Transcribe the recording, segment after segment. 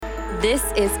This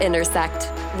is Intersect,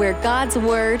 where God's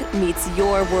Word meets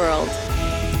your world.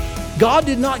 God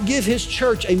did not give his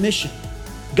church a mission.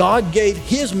 God gave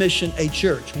his mission a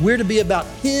church. We're to be about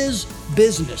his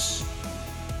business.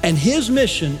 And his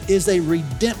mission is a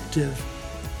redemptive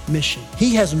mission.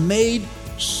 He has made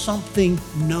something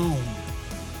known.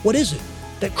 What is it?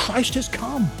 That Christ has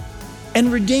come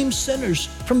and redeemed sinners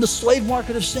from the slave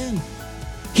market of sin.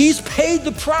 He's paid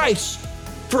the price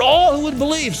for all who would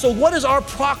believe. So what is our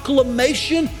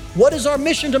proclamation? What is our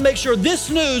mission to make sure this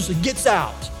news gets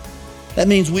out? That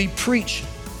means we preach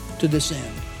to this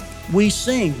end. We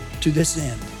sing to this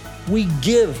end. We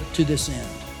give to this end.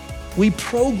 We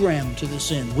program to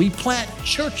this end. We plant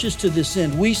churches to this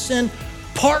end. We send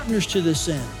partners to this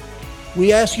end.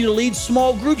 We ask you to lead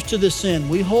small groups to this end.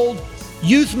 We hold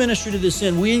youth ministry to this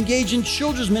end. We engage in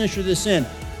children's ministry to this end.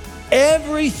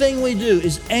 Everything we do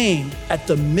is aimed at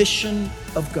the mission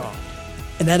of God,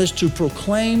 and that is to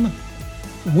proclaim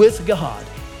with God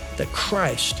that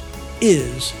Christ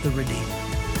is the Redeemer.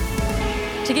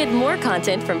 To get more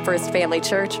content from First Family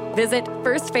Church, visit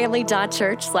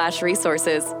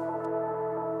firstfamily.church/resources.